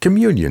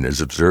Communion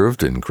is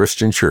observed in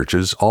Christian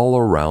churches all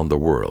around the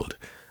world.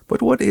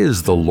 But what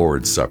is the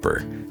Lord's Supper,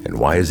 and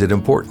why is it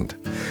important?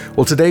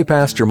 Well, today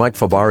Pastor Mike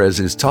Fabarez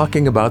is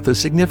talking about the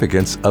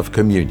significance of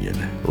communion,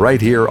 right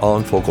here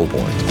on Focal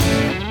Point.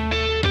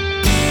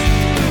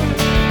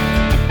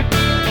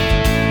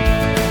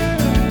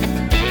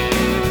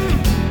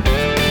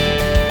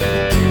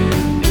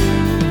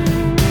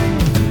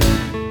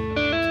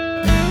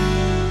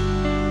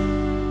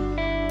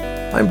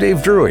 I'm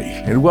Dave Drury,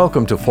 and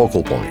welcome to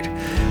Focal Point.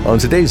 On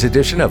today's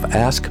edition of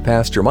Ask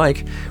Pastor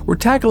Mike, we're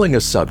tackling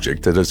a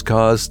subject that has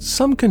caused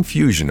some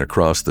confusion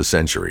across the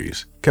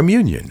centuries: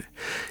 communion.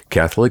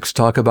 Catholics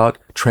talk about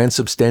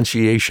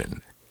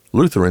transubstantiation.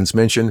 Lutherans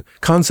mention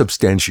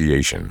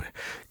consubstantiation.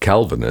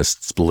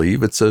 Calvinists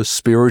believe it's a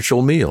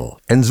spiritual meal,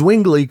 and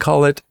Zwingli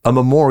call it a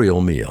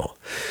memorial meal.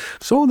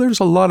 So there's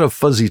a lot of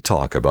fuzzy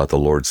talk about the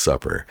Lord's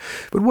Supper.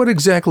 But what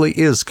exactly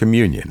is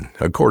communion,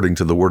 according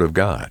to the Word of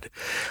God?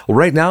 Well,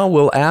 right now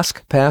we'll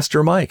ask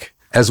Pastor Mike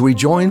as we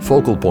join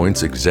Focal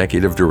Point's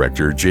Executive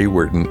Director, Jay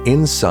Wharton,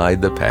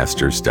 inside the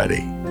pastor's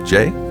study.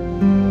 Jay?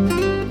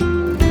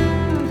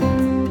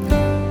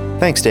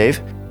 Thanks,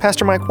 Dave.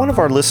 Pastor Mike, one of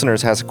our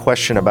listeners has a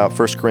question about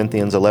 1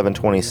 Corinthians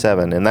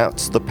 11:27, and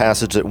that's the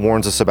passage that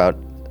warns us about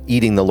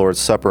eating the Lord's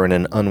Supper in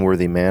an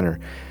unworthy manner.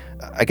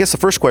 I guess the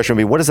first question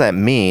would be, what does that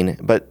mean?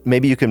 But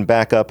maybe you can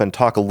back up and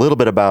talk a little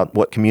bit about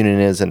what communion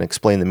is and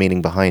explain the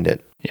meaning behind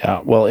it.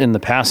 Yeah, well, in the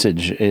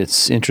passage,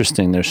 it's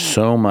interesting. There's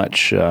so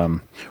much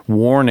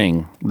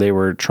warning. They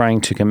were trying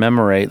to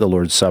commemorate the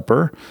Lord's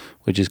Supper,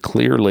 which is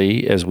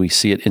clearly, as we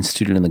see it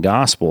instituted in the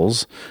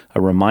Gospels,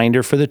 a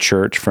reminder for the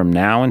church from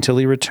now until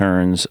he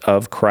returns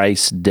of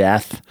Christ's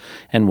death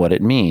and what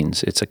it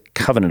means. It's a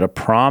covenant, a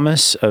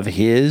promise of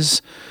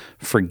his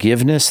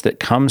forgiveness that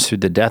comes through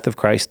the death of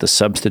Christ. The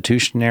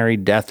substitutionary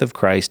death of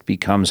Christ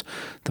becomes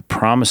the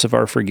promise of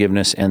our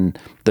forgiveness, and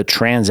the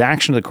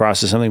transaction of the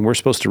cross is something we're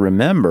supposed to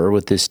remember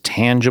with this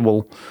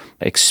tangible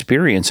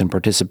experience and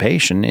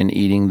participation in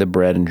eating the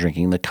bread and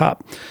drinking the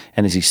cup.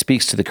 And as he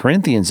speaks to the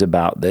Corinthians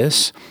about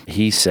this,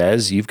 he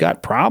says, you've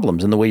got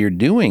problems, and the way you're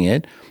doing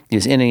it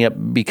is ending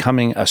up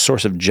becoming a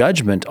source of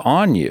judgment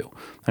on you.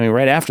 I mean,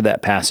 right after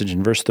that passage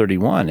in verse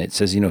 31, it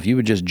says, if you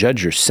would just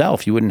judge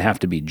yourself, you wouldn't have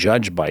to be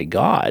judged by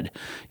God.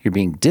 You're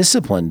being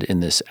disciplined in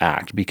this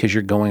act because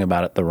you're going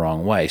about it the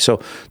wrong way. So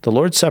the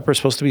Lord's Supper is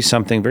supposed to be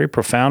something very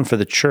profound for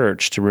the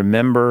church to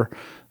remember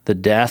the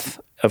death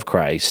of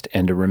Christ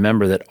and to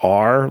remember that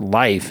our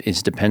life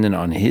is dependent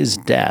on his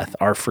death.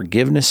 Our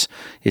forgiveness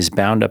is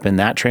bound up in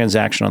that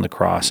transaction on the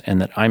cross, and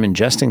that I'm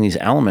ingesting these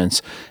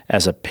elements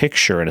as a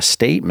picture and a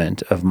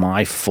statement of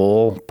my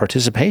full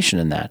participation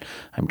in that.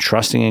 I'm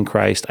trusting in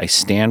Christ. I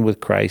stand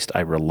with Christ.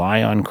 I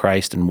rely on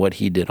Christ and what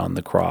he did on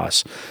the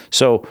cross.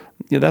 So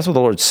that's what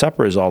the Lord's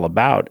Supper is all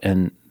about.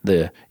 And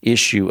the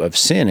issue of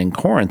sin in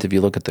Corinth, if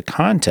you look at the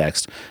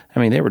context,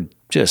 they were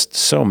just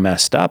so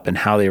messed up in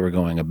how they were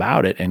going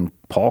about it. And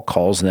Paul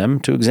calls them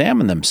to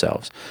examine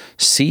themselves.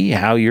 See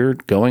how you're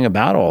going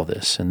about all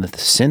this and the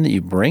sin that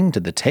you bring to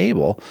the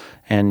table.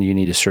 And you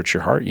need to search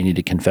your heart. You need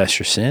to confess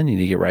your sin. You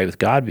need to get right with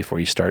God before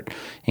you start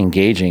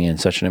engaging in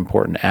such an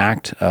important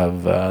act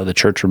of the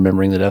church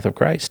remembering the death of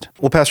Christ.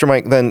 Well, Pastor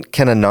Mike, then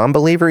can a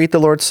non-believer eat the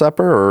Lord's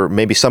Supper, or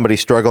maybe somebody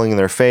struggling in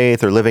their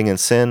faith or living in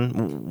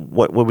sin?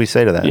 What would we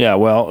say to that? Yeah,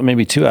 well,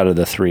 maybe two out of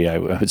the three, I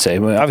would say.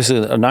 Obviously,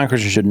 a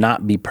non-Christian should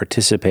not be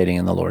participating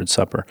in the Lord's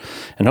Supper.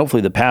 And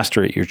hopefully the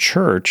pastor at your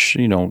church,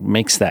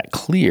 makes that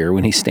clear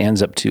when he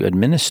stands up to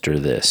administer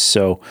this.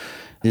 So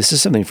this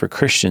is something for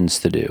Christians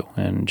to do.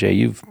 And Jay,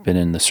 you've been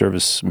in the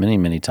service many,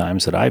 many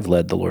times that I've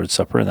led the Lord's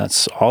Supper, and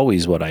that's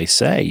always what I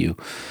say.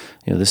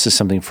 This is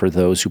something for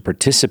those who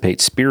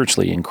participate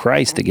spiritually in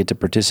Christ that get to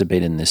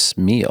participate in this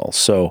meal.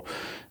 So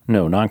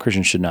no,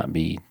 non-Christians should not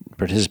be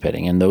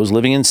participating. And those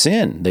living in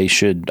sin,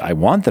 I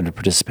want them to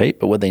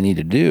participate, but what they need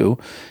to do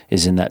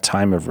is in that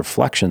time of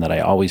reflection that I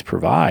always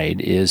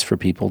provide is for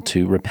people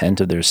to repent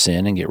of their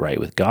sin and get right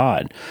with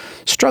God.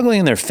 Struggling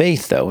in their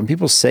faith, though, when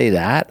people say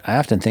that, I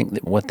often think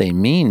that what they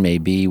mean may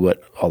be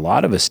what a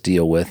lot of us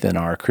deal with in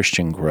our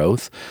Christian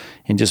growth,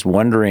 and just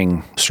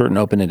wondering certain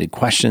open-ended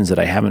questions that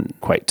I haven't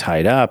quite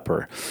tied up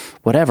or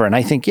whatever. And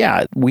I think,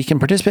 we can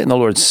participate in the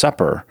Lord's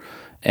Supper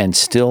and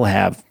still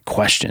have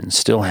questions,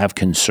 still have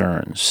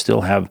concerns,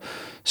 still have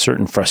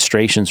certain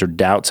frustrations or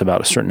doubts about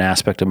a certain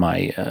aspect of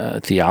my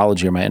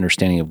theology or my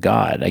understanding of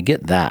God. I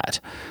get that.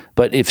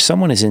 But if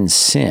someone is in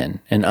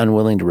sin and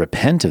unwilling to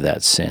repent of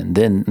that sin,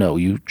 then no,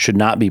 you should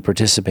not be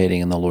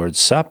participating in the Lord's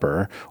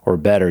Supper, or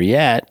better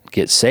yet,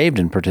 get saved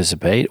and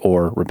participate,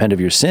 or repent of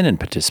your sin and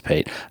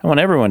participate. I want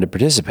everyone to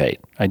participate.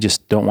 I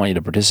just don't want you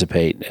to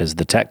participate, as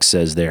the text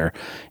says there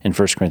in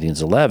 1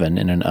 Corinthians 11,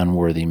 in an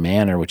unworthy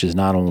manner, which is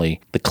not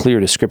only the clear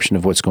description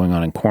of what's going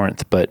on in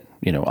Corinth, but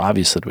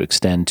obviously to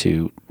extend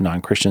to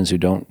non-Christians who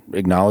don't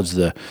acknowledge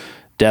the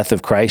death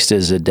of Christ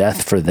as a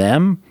death for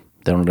them.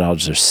 They don't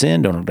acknowledge their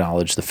sin, don't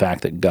acknowledge the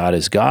fact that God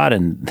is God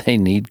and they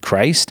need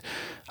Christ.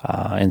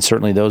 And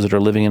certainly those that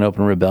are living in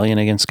open rebellion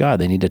against God,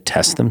 they need to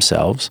test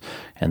themselves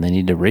and they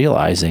need to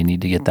realize they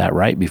need to get that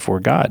right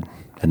before God.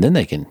 and then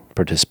they can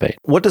participate.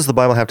 What does the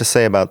Bible have to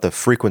say about the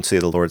frequency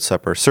of the Lord's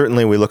Supper?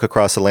 Certainly we look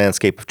across the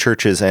landscape of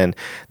churches, and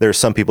there's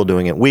some people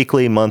doing it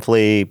weekly,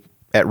 monthly,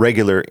 at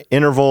regular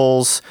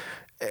intervals.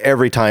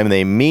 Every time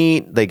they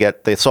meet, they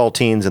get the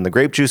saltines and the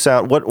grape juice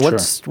out.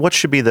 What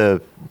should be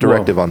the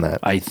directive on that?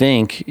 I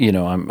think,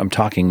 I'm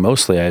talking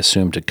mostly, I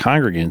assume, to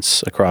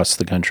congregants across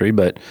the country,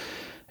 but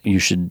you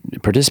should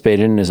participate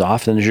in it as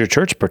often as your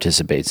church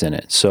participates in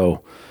it.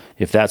 So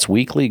if that's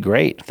weekly,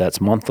 great. If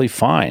that's monthly,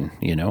 fine.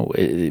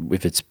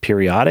 If it's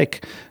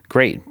periodic,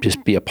 great.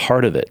 Just be a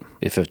part of it.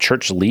 If a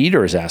church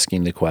leader is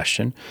asking the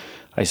question,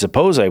 I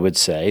suppose I would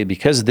say,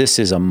 because this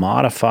is a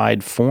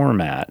modified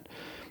format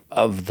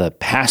of the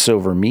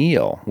Passover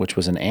meal, which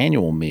was an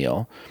annual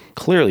meal,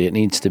 clearly it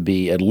needs to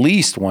be at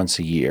least once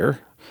a year.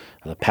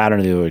 The pattern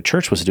of the early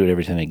church was to do it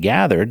every time they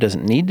gathered. It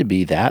doesn't need to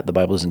be that. The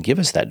Bible doesn't give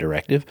us that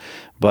directive,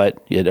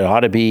 but it ought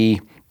to be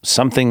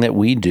something that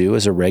we do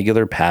as a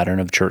regular pattern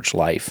of church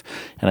life.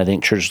 And I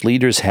think church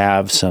leaders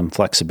have some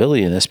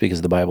flexibility in this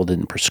because the Bible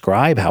didn't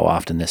prescribe how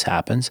often this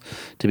happens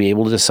to be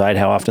able to decide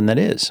how often that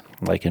is.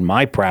 Like in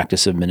my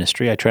practice of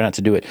ministry, I try not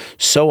to do it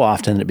so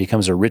often that it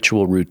becomes a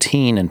ritual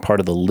routine and part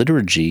of the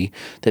liturgy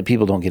that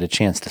people don't get a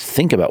chance to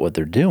think about what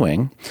they're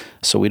doing.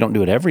 So we don't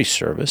do it every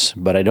service,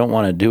 but I don't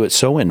want to do it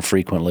so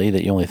infrequently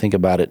that you only think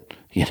about it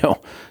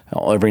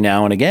every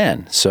now and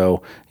again.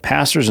 So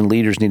pastors and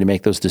leaders need to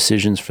make those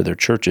decisions for their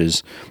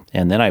churches.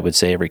 And then I would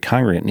say every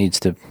congregant needs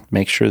to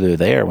make sure they're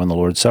there when the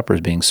Lord's Supper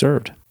is being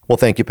served. Well,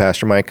 thank you,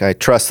 Pastor Mike. I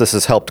trust this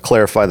has helped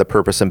clarify the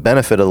purpose and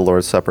benefit of the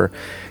Lord's Supper.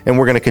 And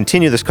we're going to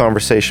continue this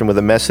conversation with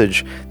a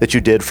message that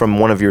you did from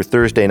one of your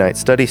Thursday night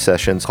study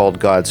sessions called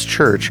God's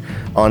Church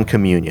on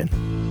Communion.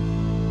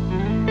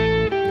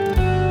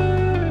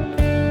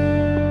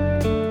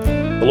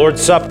 The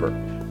Lord's Supper.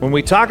 When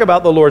we talk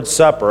about the Lord's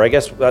Supper, I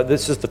guess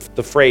this is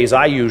the phrase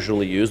I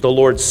usually use, the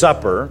Lord's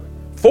Supper,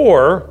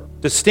 4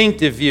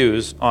 distinctive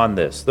views on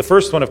this. The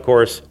first one, of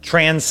course,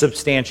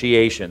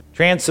 transubstantiation.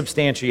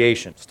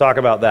 Transubstantiation. Let's talk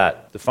about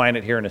that. Define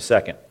it here in a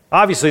second.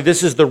 Obviously,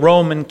 this is the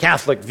Roman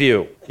Catholic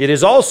view. It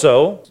is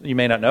also, you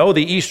may not know,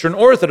 the Eastern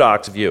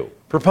Orthodox view.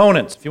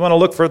 Proponents, if you want to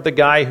look for the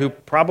guy who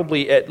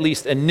probably at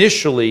least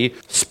initially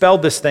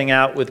spelled this thing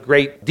out with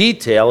great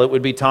detail, it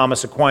would be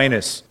Thomas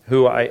Aquinas,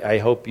 who I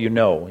hope you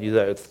know. He's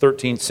a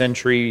 13th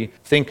century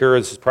thinker.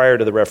 This is prior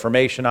to the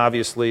Reformation,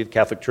 obviously. The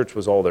Catholic Church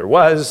was all there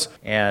was.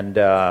 And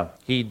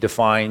he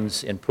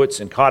defines and puts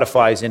and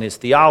codifies in his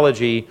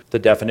theology the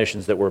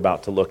definitions that we're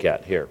about to look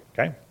at here.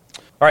 Okay?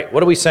 All right,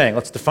 what are we saying?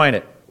 Let's define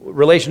it.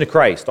 Relation to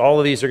Christ. All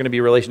of these are going to be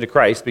relation to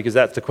Christ because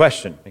that's the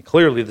question. And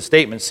clearly the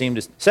statements seem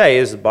to say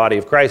is the body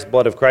of Christ,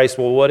 blood of Christ.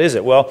 Well, what is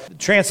it? Well,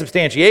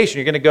 transubstantiation,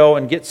 you're going to go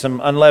and get some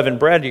unleavened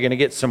bread. You're going to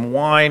get some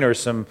wine or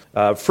some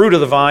fruit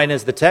of the vine,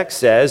 as the text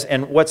says.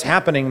 And what's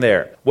happening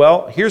there?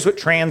 Well, here's what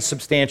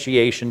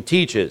transubstantiation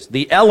teaches.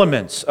 The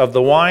elements of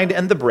the wine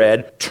and the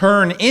bread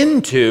turn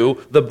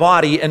into the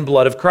body and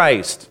blood of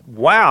Christ.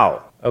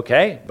 Wow.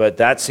 Okay, but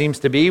that seems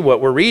to be what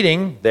we're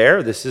reading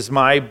there. This is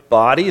my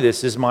body.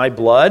 This is my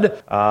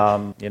blood.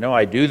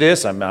 I do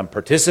this. I'm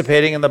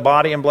participating in the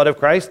body and blood of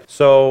Christ.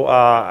 So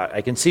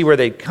I can see where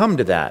they'd come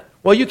to that.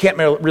 Well, you can't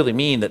really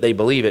mean that they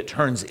believe it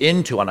turns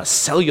into on a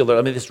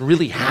cellular. This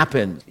really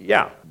happened.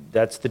 Yeah.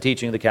 That's the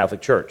teaching of the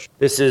Catholic Church.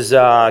 This is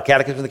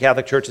Catechism of the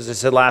Catholic Church, as I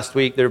said last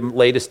week, their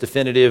latest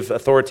definitive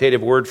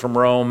authoritative word from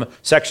Rome.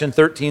 Section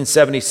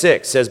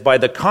 1376 says, by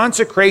the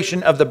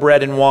consecration of the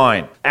bread and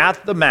wine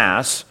at the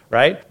Mass,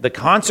 right? The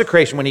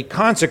consecration, when he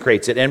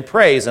consecrates it and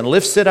prays and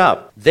lifts it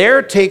up,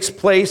 there takes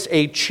place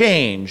a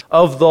change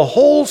of the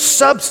whole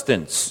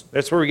substance.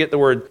 That's where we get the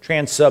word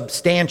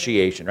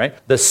transubstantiation, right?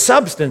 The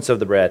substance of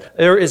the bread.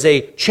 There is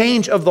a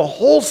change of the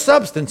whole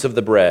substance of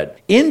the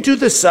bread into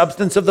the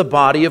substance of the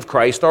body of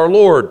Christ our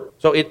Lord.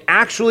 So it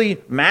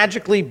actually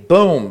magically,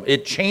 boom,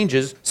 it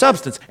changes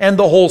substance. And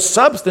the whole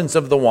substance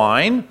of the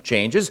wine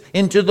changes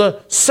into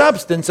the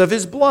substance of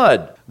his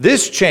blood.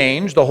 This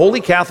change, the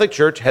Holy Catholic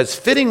Church has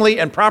fittingly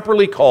and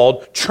properly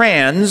called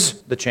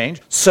the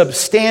change,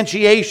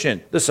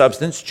 substantiation. The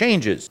substance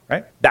changes,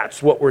 right?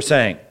 That's what we're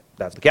saying.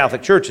 That's what the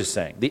Catholic Church is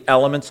saying. The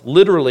elements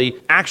literally,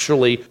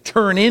 actually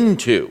turn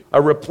into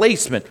a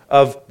replacement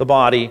of the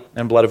body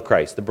and blood of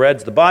Christ. The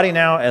bread's the body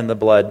now, and the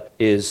blood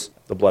is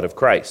the blood of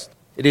Christ.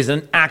 It is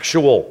an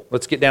actual,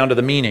 let's get down to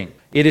the meaning.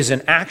 It is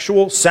an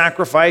actual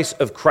sacrifice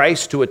of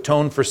Christ to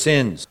atone for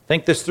sins.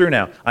 Think this through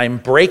now. I'm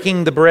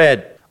breaking the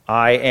bread.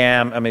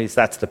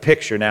 That's the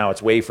picture now.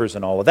 It's wafers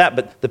and all of that.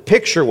 But the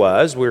picture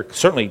was, we're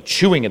certainly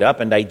chewing it up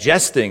and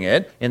digesting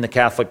it in the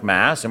Catholic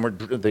Mass,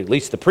 and at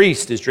least the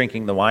priest is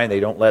drinking the wine. They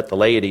don't let the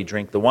laity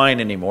drink the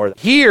wine anymore.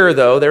 Here,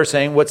 though, they're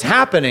saying what's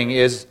happening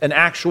is an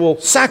actual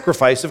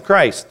sacrifice of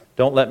Christ.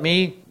 Don't let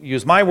me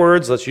use my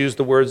words. Let's use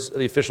the words of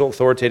the official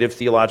authoritative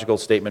theological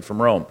statement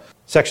from Rome.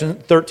 Section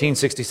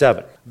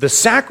 1367. The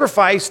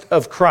sacrifice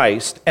of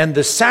Christ and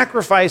the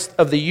sacrifice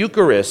of the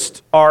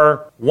Eucharist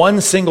are one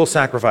single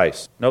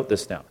sacrifice. Note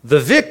this now. The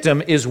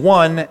victim is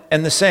one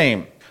and the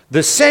same.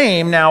 The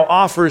same now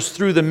offers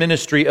through the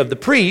ministry of the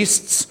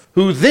priests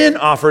who then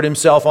offered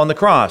himself on the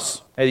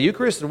cross. Hey, the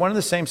Eucharist is one and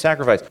the same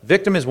sacrifice.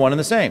 Victim is one and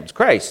the same. It's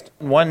Christ.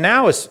 One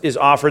now is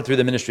offered through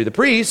the ministry of the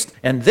priest,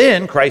 and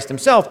then Christ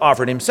himself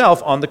offered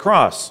himself on the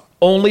cross.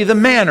 Only the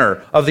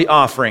manner of the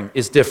offering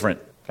is different.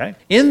 Okay?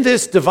 In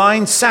this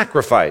divine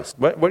sacrifice,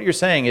 what you're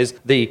saying is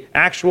the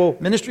actual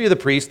ministry of the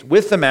priest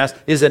with the Mass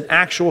is an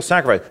actual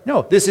sacrifice.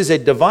 No, this is a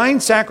divine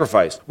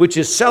sacrifice which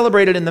is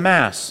celebrated in the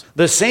Mass.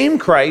 The same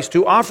Christ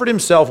who offered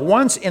himself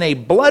once in a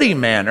bloody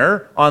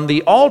manner on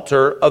the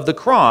altar of the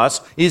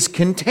cross is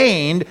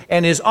contained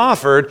and is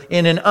offered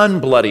in an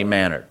unbloody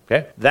manner.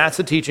 Okay? That's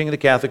the teaching of the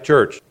Catholic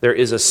Church. There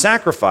is a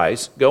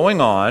sacrifice going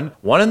on,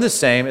 one and the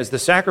same as the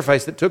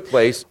sacrifice that took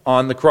place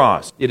on the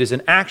cross. It is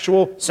an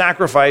actual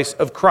sacrifice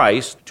of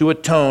Christ to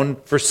atone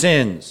for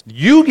sins.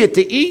 You get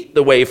to eat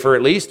the wafer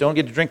at least. Don't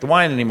get to drink the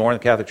wine anymore in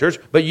the Catholic Church,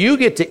 but you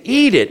get to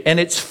eat it, and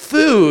it's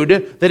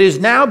food that is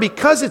now,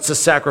 because it's a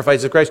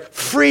sacrifice of Christ,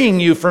 freeing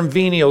you from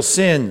venial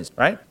sins,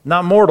 right?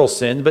 Not mortal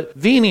sins, but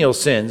venial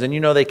sins. And you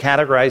know they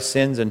categorize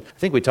sins, and I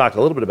think we talked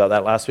a little bit about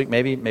that last week,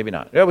 maybe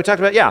not. Yeah, we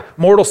talked about,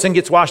 mortal sin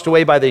gets washed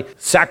away by the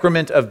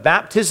sacrament of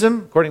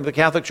baptism, according to the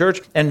Catholic Church,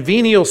 and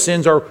venial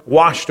sins are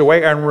washed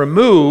away and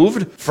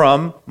removed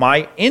from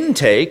my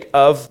intake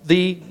of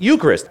the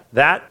Eucharist.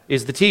 That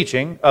is the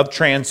teaching of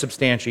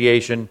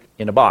transubstantiation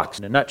in a box,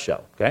 in a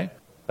nutshell, okay?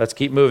 Let's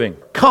keep moving.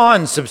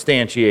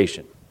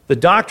 Consubstantiation. The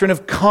doctrine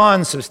of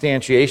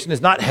consubstantiation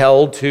is not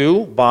held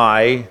to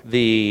by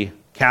the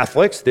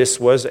Catholics. This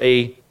was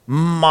a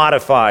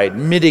modified,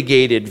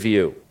 mitigated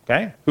view,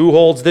 okay? Who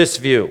holds this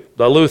view?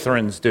 The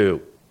Lutherans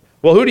do.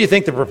 Well, who do you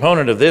think the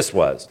proponent of this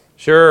was?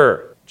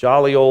 Sure,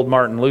 jolly old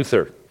Martin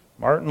Luther.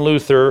 Martin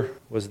Luther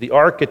was the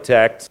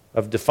architect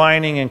of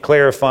defining and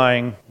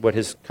clarifying what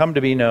has come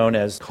to be known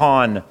as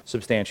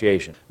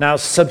consubstantiation. Now,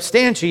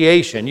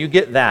 substantiation, you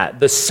get that,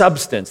 the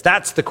substance,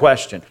 that's the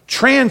question.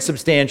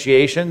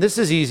 Transubstantiation, this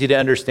is easy to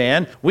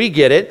understand. We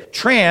get it.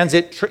 Trans,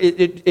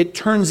 it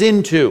turns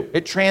into,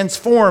 it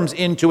transforms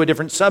into a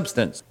different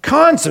substance.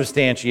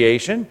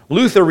 Consubstantiation,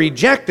 Luther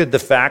rejected the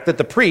fact that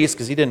the priest,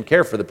 because he didn't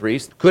care for the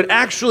priest, could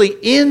actually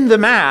in the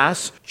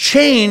Mass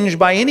change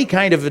by any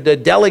kind of a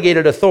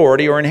delegated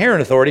authority or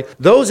inherent authority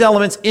those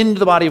elements into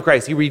the body of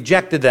Christ. He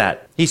rejected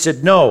that. He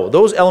said, no,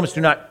 those elements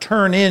do not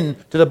turn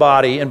into the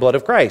body and blood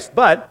of Christ.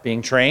 But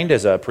being trained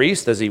as a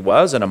priest, as he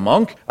was, and a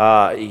monk,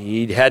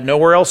 he had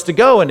nowhere else to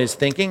go in his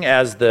thinking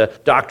as the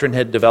doctrine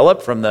had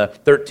developed from the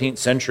 13th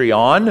century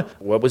on.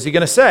 What was he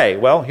going to say?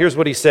 Well, here's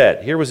what he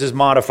said. Here was his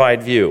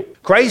modified view.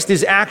 Christ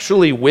is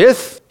actually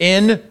with,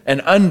 in,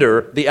 and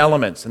under the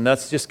elements. And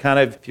that's just kind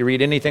of, if you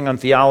read anything on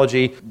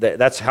theology,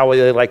 that's how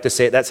they like to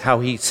say it. That's how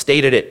he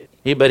stated it.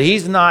 But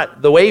he's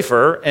not the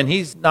wafer, and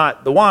he's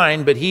not the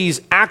wine, but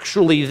he's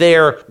actually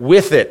there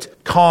with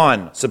it.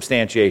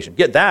 Consubstantiation.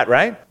 Get that,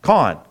 right?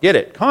 Get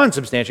it.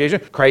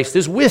 Consubstantiation. Christ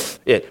is with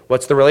it.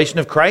 What's the relation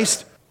of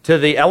Christ to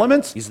the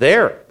elements? He's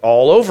there,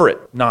 all over it.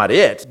 Not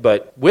it,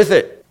 but with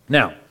it.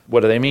 Now,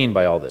 what do they mean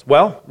by all this?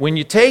 Well, when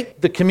you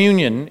take the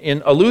communion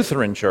in a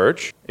Lutheran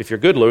church, if you're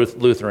good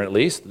Lutheran at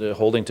least,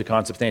 holding to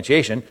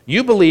consubstantiation,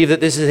 you believe that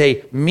this is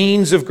a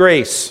means of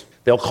grace.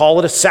 They'll call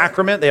it a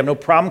sacrament. They have no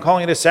problem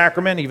calling it a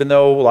sacrament, even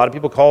though a lot of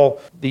people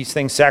call these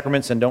things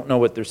sacraments and don't know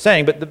what they're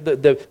saying.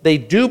 But they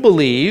do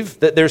believe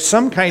that there's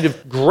some kind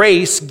of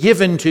grace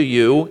given to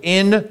you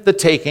in the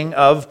taking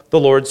of the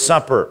Lord's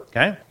Supper.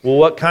 Okay? Well,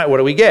 what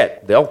do we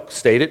get? They'll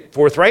state it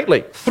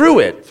forthrightly.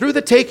 Through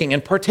the taking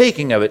and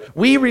partaking of it,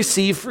 we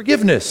receive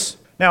forgiveness.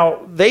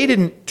 Now, they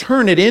didn't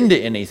turn it into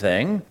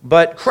anything,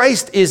 but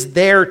Christ is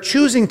there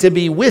choosing to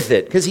be with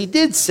it, because he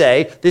did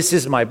say, this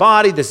is my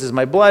body, this is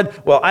my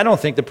blood. Well, I don't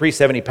think the priests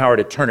have any power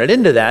to turn it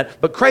into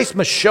that, but Christ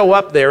must show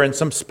up there in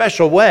some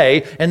special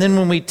way, and then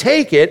when we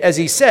take it, as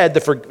he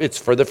said, it's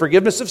for the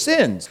forgiveness of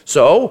sins.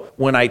 So,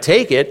 when I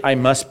take it, I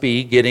must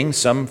be getting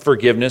some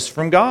forgiveness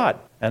from God.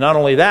 And not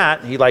only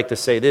that, he'd like to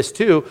say this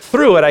too,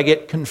 through it I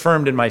get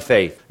confirmed in my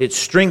faith. It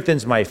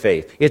strengthens my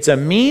faith. It's a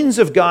means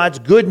of God's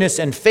goodness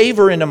and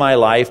favor into my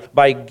life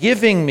by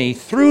giving me,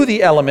 through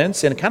the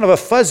elements, in kind of a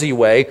fuzzy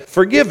way,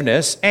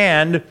 forgiveness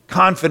and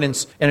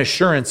confidence and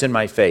assurance in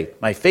my faith.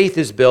 My faith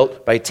is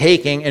built by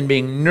taking and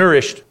being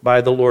nourished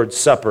by the Lord's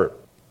Supper.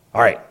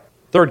 All right,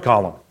 third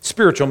column,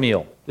 spiritual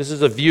meal. This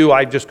is a view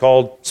I've just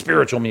called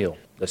spiritual meal,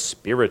 the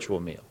spiritual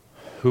meal.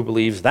 Who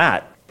believes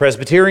that?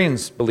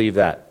 Presbyterians believe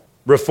that.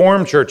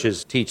 Reformed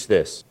churches teach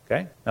this,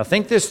 okay? Now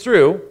think this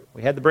through.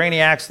 We had the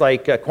brainiacs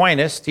like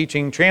Aquinas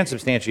teaching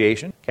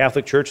transubstantiation.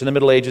 Catholic Church in the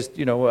Middle Ages,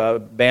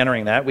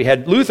 bannering that. We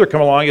had Luther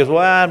come along and he goes, well,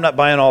 I'm not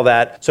buying all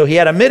that. So he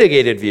had a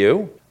mitigated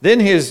view.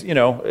 Then his,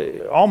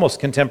 almost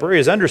contemporary,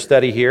 his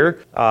understudy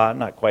here,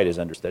 not quite his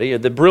understudy,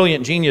 the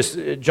brilliant genius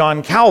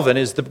John Calvin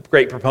is the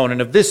great proponent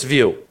of this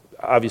view.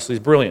 Obviously,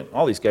 he's brilliant.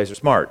 All these guys are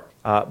smart.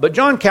 But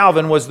John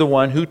Calvin was the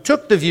one who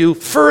took the view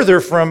further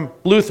from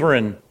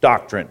Lutheran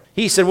doctrine.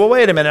 He said, well,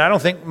 wait a minute, I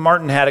don't think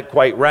Martin had it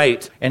quite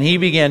right. And he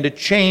began to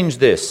change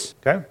this.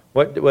 Okay?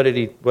 What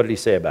did he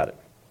say about it?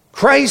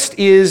 Christ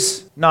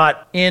is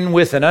not in,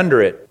 with, and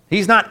under it.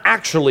 He's not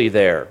actually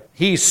there.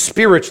 He's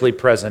spiritually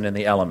present in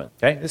the element.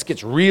 Okay, this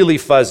gets really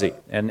fuzzy,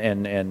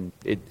 and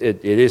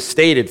it is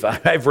stated.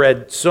 I've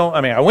read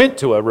I went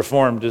to a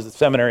Reformed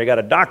seminary, got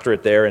a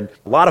doctorate there, and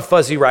a lot of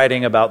fuzzy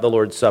writing about the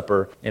Lord's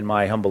Supper, in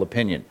my humble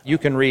opinion. You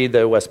can read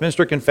the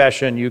Westminster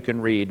Confession, you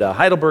can read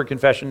Heidelberg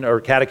Confession or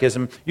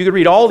Catechism, you can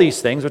read all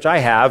these things, which I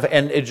have,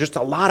 and it's just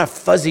a lot of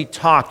fuzzy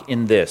talk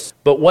in this.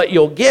 But what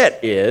you'll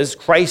get is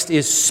Christ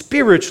is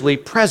spiritually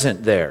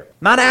present there.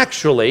 Not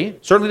actually,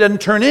 certainly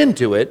doesn't turn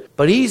into it,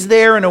 but he's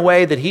there in a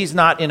way that he's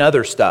not in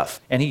other stuff.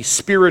 And he's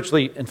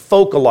spiritually and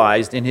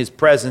focalized in his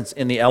presence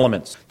in the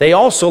elements. They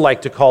also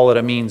like to call it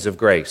a means of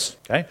grace.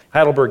 Okay?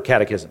 Heidelberg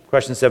Catechism,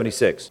 question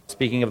 76,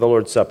 speaking of the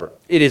Lord's Supper.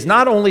 It is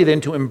not only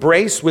then to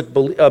embrace with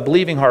a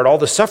believing heart all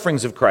the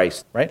sufferings of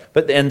Christ, right?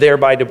 And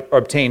thereby to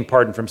obtain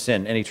pardon from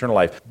sin and eternal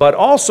life, but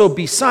also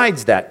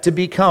besides that, to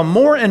become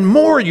more and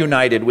more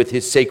united with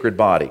his sacred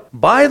body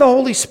by the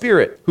Holy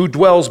Spirit, who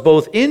dwells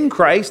both in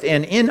Christ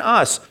and in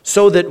us,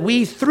 so that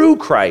we through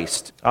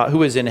Christ,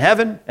 who is in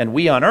heaven and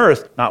we on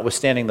earth,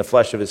 notwithstanding the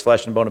flesh of his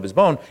flesh and bone of his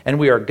bone, and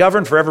we are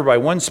governed forever by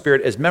one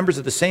Spirit as members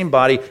of the same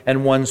body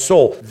and one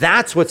soul.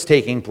 That's what's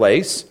taking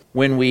place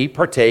when we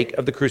partake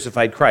of the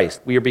crucified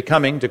Christ. We are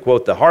becoming, to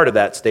quote the heart of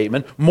that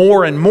statement,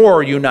 more and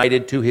more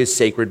united to his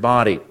sacred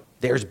body.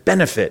 There's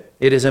benefit.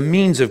 It is a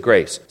means of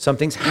grace.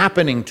 Something's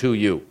happening to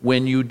you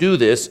when you do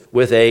this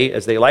with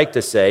as they like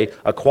to say,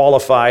 a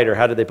qualified, or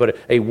how did they put it,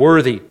 a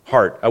worthy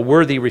heart, a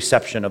worthy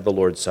reception of the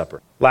Lord's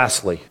Supper.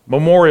 Lastly,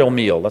 memorial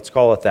meal. Let's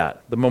call it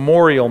that. The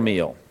memorial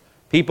meal.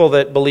 People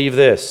that believe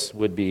this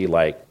would be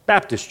like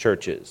Baptist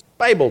churches,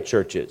 Bible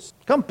churches,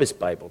 Compass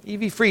Bible,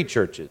 EV Free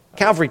churches,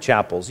 Calvary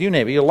chapels, you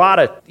name it. A lot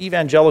of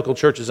evangelical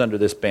churches under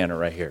this banner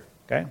right here.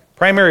 Okay?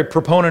 Primary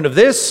proponent of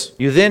this,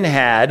 you then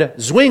had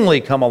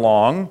Zwingli come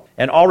along,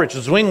 and Ulrich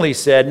Zwingli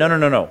said,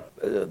 no.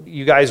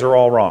 You guys are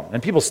all wrong.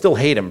 And people still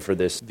hate him for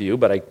this view,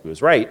 but he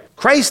was right.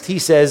 Christ, he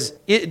says,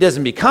 it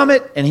doesn't become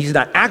it, and he's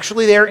not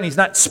actually there, and he's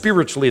not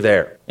spiritually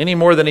there, any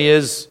more than he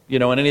is,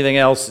 in anything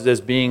else as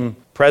being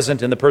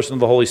present in the person of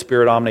the Holy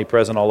Spirit,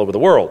 omnipresent all over the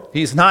world.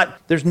 He's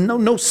not, there's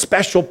no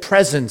special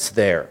presence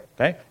there.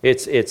 Okay?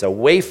 It's a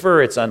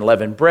wafer, it's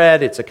unleavened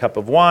bread, it's a cup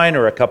of wine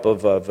or a cup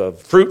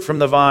of fruit from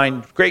the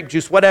vine, grape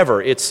juice,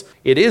 whatever. It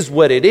is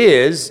what it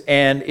is,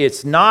 and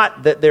it's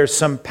not that there's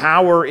some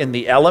power in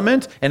the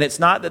element, and it's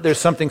not that there's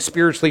something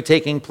spiritually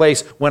taking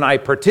place when I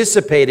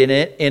participate in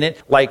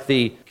it, like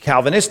the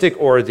Calvinistic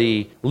or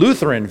the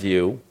Lutheran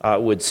view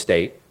would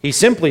state. He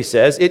simply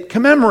says it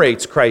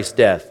commemorates Christ's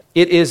death.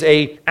 It is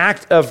an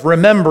act of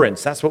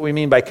remembrance. That's what we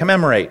mean by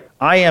commemorate.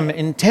 I am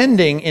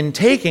intending in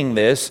taking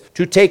this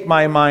to take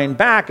my mind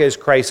back as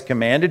Christ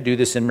commanded, do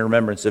this in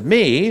remembrance of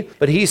me.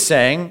 But he's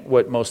saying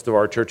what most of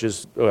our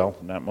churches, well,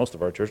 not most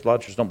of our churches, a lot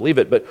of churches don't believe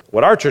it, but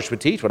what our church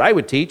would teach, what I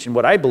would teach, and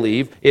what I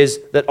believe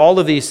is that all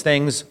of these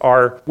things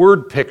are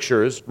word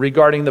pictures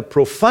regarding the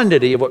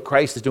profundity of what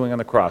Christ is doing on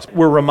the cross.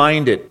 We're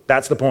reminded.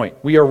 That's the point.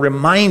 We are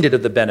reminded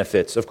of the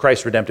benefits of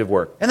Christ's redemptive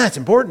work. And that's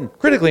important,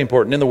 critically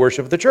important in the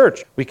worship of the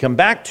church. We come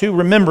back to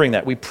remembering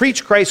that. We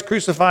preach Christ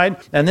crucified,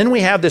 and then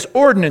we have this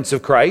ordinance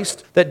of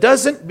Christ that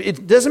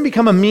doesn't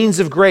become a means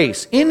of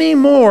grace any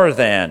more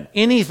than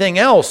anything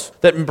else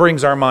that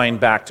brings our mind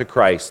back to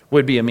Christ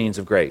would be a means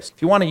of grace.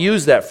 If you want to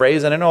use that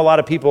phrase, and I know a lot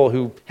of people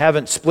who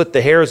haven't split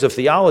the hairs of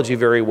theology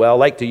very well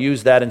like to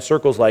use that in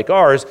circles like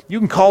ours, you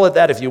can call it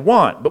that if you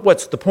want, but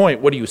what's the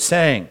point? What are you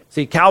saying?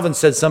 See, Calvin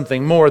said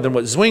something more than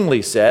what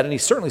Zwingli said, and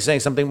he's certainly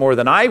saying something more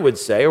than I would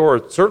say,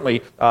 or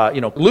certainly,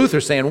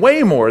 Luther's saying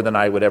way more than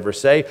I would ever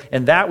say,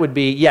 and that would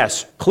be,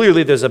 yes,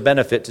 clearly there's a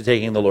benefit to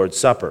taking the Lord's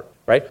Supper,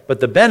 right? But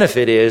the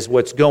benefit is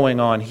what's going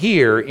on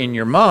here in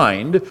your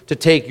mind to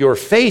take your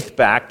faith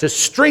back, to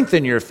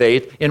strengthen your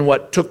faith in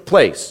what took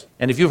place.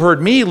 And if you've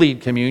heard me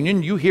lead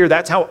communion, you hear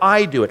that's how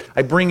I do it.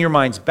 I bring your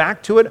minds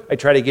back to it. I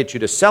try to get you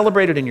to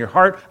celebrate it in your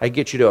heart. I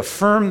get you to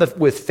affirm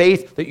with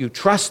faith that you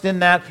trust in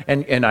that,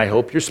 and I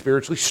hope you're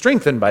spiritually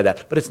strengthened by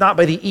that. But it's not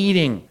by the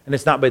eating, and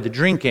it's not by the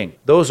drinking.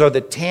 Those are the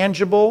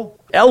tangible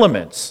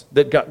elements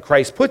that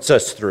Christ puts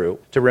us through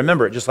to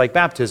remember it, just like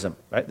baptism,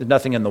 right? There's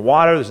nothing in the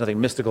water. There's nothing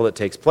mystical that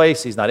takes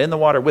place. He's not in the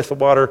water, with the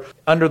water,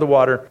 under the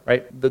water,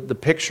 right? The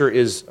picture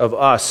is of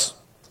us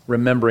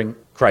remembering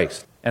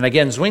Christ. And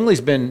again,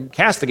 Zwingli's been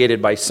castigated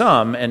by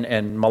some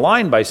and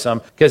maligned by some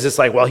because it's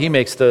like, well, he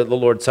makes the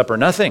Lord's Supper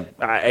nothing.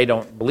 I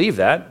don't believe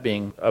that,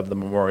 being of the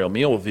memorial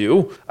meal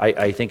view.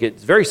 I think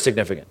it's very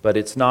significant, but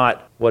it's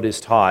not what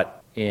is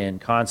taught in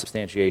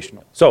consubstantiation.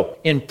 So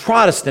in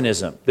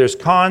Protestantism, there's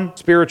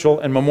spiritual,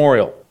 and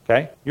memorial.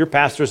 Okay? You're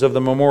pastors of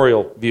the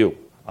memorial view.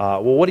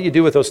 Well, what do you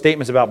do with those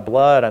statements about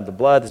blood? The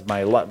blood is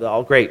my love.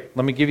 Oh, great.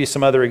 Let me give you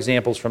some other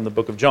examples from the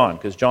book of John,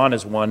 because John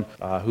is one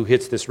who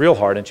hits this real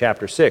hard in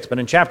chapter 6. But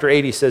in chapter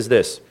 8, he says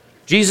this.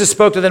 Jesus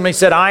spoke to them and he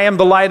said, I am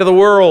the light of the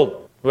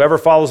world. Whoever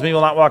follows me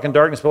will not walk in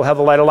darkness, but will have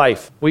the light of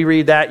life. We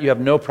read that. You have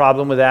no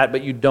problem with that,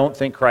 but you don't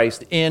think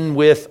Christ in,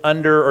 with,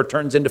 under, or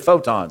turns into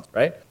photons,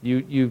 right?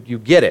 You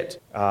get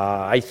it.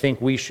 I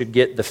think we should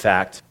get the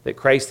fact that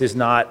Christ is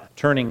not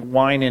turning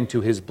wine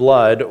into his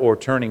blood or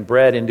turning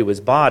bread into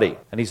his body.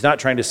 And he's not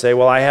trying to say,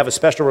 well, I have a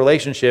special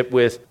relationship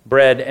with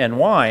bread and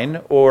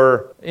wine,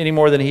 or any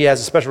more than he has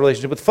a special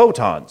relationship with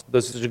photons.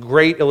 This is a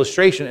great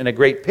illustration and a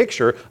great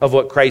picture of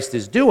what Christ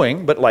is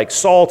doing, but like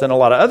salt and a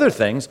lot of other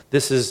things,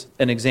 this is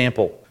an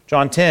example.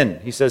 John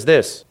 10, he says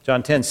this,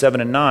 John 10, 7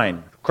 and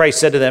 9.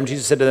 Jesus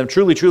said to them,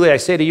 truly, truly, I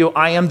say to you,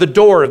 I am the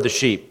door of the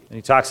sheep. And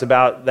he talks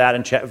about that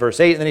in verse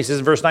 8, and then he says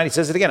in verse 9, he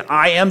says it again,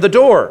 I am the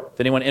door. If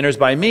anyone enters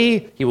by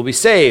me, he will be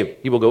saved.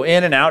 He will go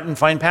in and out and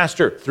find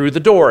pasture through the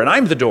door, and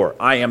I'm the door.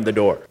 I am the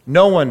door.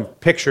 No one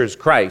pictures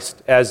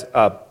Christ as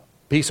a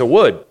piece of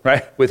wood,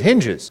 right, with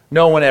hinges.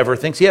 No one ever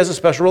thinks he has a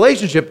special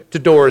relationship to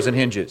doors and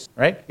hinges,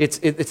 right?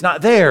 It's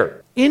not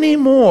there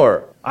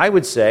anymore. I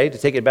would say, to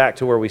take it back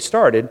to where we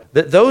started,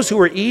 that those who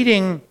were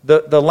eating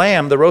the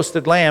lamb, the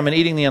roasted lamb, and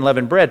eating the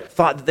unleavened bread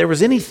thought that there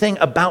was anything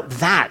about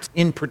that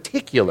in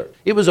particular.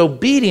 It was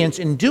obedience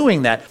in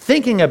doing that,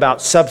 thinking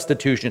about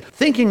substitution,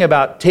 thinking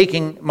about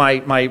taking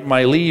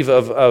my leave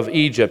of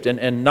Egypt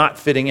and not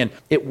fitting in.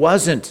 It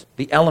wasn't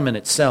the element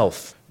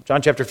itself.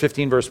 John chapter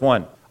 15, verse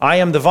 1. I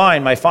am the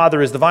vine, my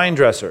Father is the vine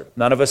dresser.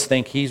 None of us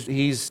think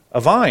he's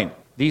a vine.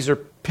 These are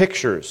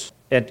pictures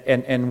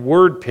and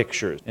word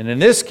pictures. And in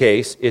this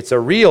case, it's a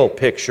real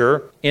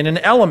picture in an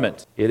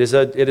element. It is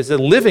a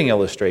living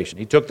illustration.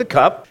 He took the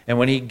cup, and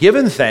when he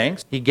given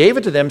thanks, he gave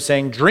it to them,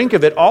 saying, drink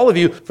of it, all of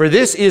you, for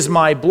this is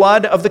my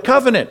blood of the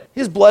covenant.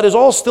 His blood is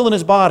all still in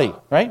his body,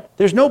 right?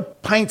 There's no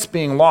pints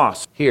being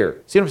lost here.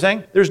 See what I'm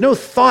saying? There's no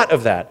thought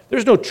of that.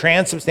 There's no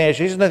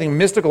transubstantiation, nothing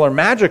mystical or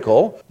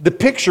magical. The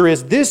picture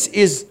is, this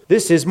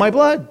is my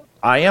blood.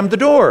 I am the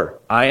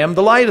door. I am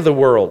the light of the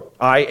world.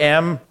 I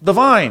am the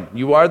vine.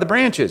 You are the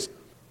branches.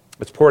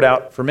 It's poured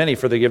out for many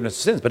for the forgiveness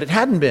of sins, but it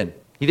hadn't been.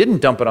 He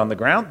didn't dump it on the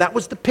ground. That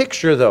was the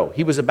picture, though.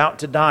 He was about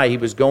to die. He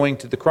was going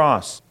to the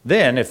cross.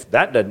 Then, if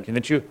that doesn't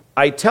convince you,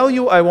 I tell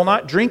you, I will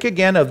not drink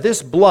again of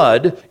this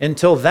blood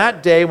until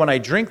that day when I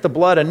drink the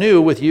blood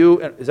anew with you.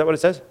 Is that what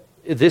it says?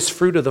 This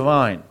fruit of the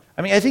vine.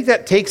 I mean, I think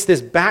that takes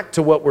this back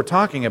to what we're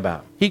talking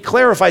about. He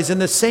clarifies in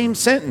the same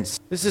sentence.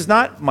 This is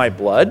not my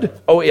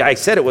blood. Oh, yeah, I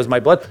said it was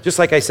my blood. Just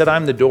like I said,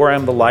 I'm the door,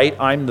 I'm the light,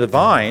 I'm the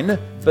vine.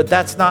 But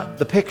that's not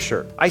the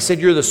picture. I said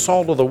you're the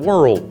salt of the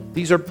world.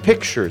 These are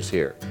pictures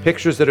here.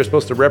 Pictures that are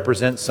supposed to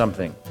represent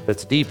something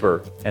that's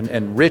deeper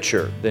and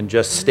richer than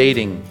just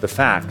stating the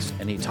facts.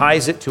 And he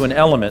ties it to an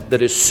element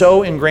that is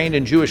so ingrained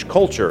in Jewish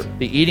culture,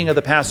 the eating of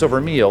the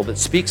Passover meal, that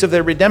speaks of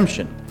their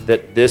redemption,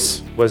 that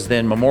this was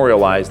then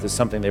memorialized as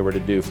something they were to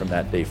do from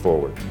that day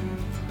forward.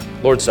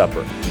 Lord's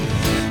Supper.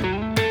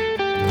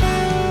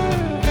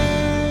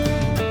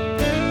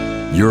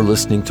 You're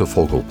listening to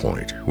Focal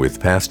Point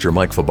with Pastor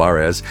Mike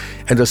Fabarez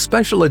and a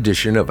special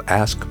edition of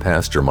Ask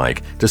Pastor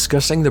Mike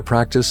discussing the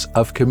practice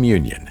of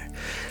communion.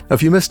 Now,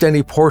 if you missed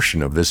any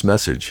portion of this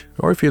message,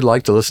 or if you'd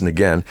like to listen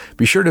again,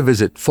 be sure to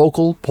visit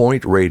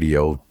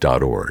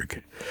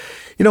focalpointradio.org.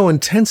 You know,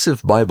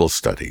 intensive Bible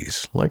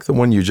studies, like the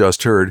one you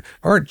just heard,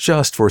 aren't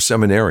just for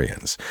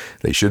seminarians.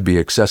 They should be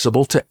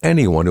accessible to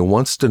anyone who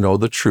wants to know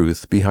the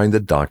truth behind the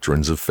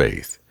doctrines of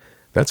faith.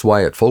 That's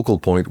why at Focal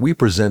Point we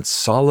present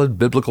solid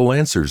biblical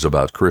answers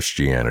about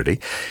Christianity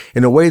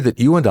in a way that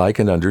you and I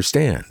can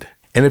understand.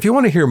 And if you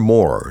want to hear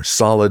more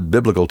solid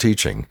biblical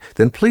teaching,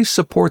 then please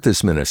support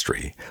this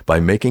ministry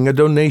by making a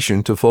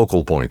donation to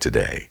Focal Point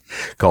today.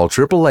 Call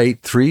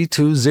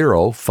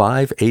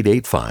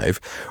 888-320-5885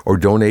 or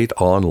donate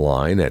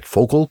online at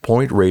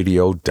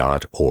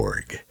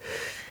focalpointradio.org.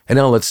 And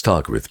now let's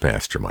talk with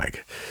Pastor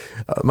Mike.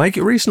 Mike,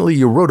 recently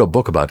you wrote a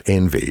book about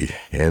envy,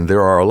 and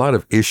there are a lot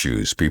of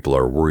issues people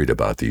are worried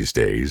about these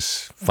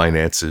days.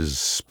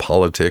 Finances,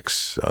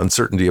 politics,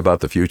 uncertainty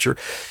about the future.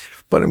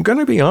 But I'm going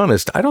to be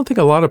honest, I don't think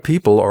a lot of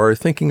people are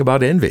thinking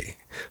about envy.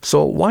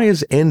 So why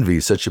is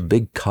envy such a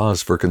big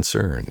cause for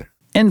concern?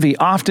 Envy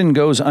often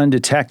goes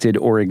undetected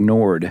or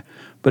ignored.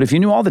 But if you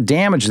knew all the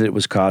damage that it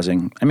was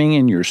causing,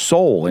 in your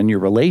soul, in your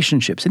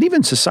relationships, and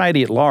even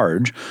society at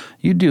large,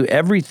 you'd do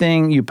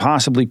everything you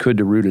possibly could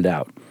to root it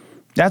out.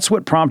 That's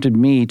what prompted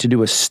me to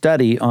do a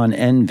study on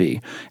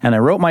envy, and I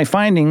wrote my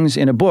findings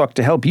in a book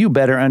to help you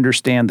better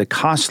understand the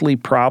costly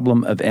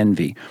problem of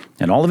envy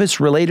and all of its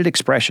related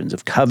expressions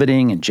of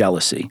coveting and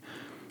jealousy.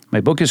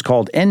 My book is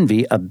called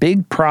Envy, A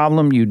Big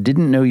Problem You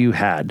Didn't Know You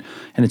Had,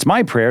 and it's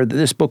my prayer that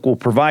this book will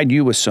provide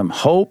you with some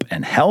hope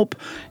and help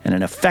and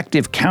an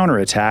effective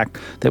counterattack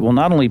that will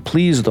not only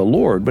please the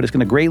Lord, but it's going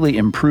to greatly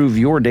improve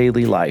your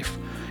daily life.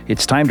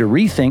 It's time to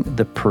rethink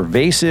the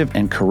pervasive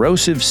and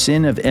corrosive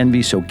sin of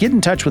envy, so get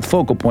in touch with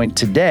Focal Point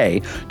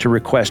today to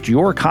request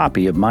your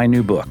copy of my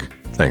new book.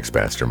 Thanks,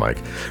 Pastor Mike.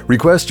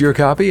 Request your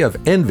copy of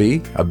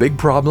Envy, A Big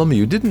Problem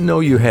You Didn't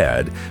Know You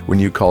Had when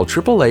you call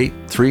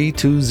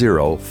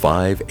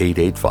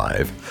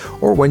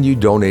 888-320-5885 or when you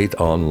donate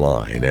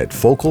online at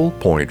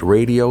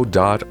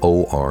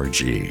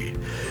focalpointradio.org.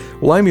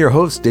 Well, I'm your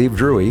host, Dave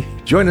Drury.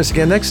 Join us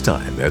again next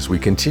time as we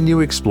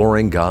continue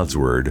exploring God's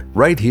Word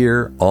right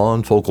here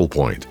on Focal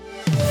Point.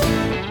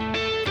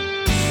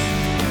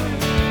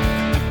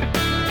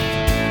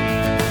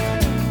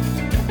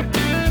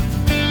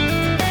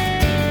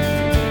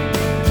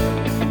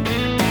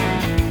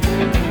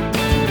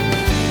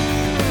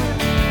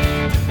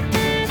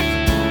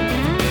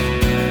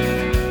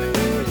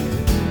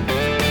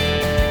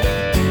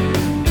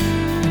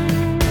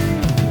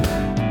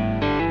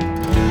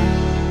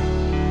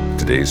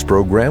 Today's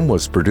program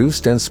was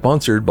produced and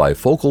sponsored by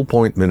Focal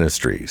Point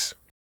Ministries.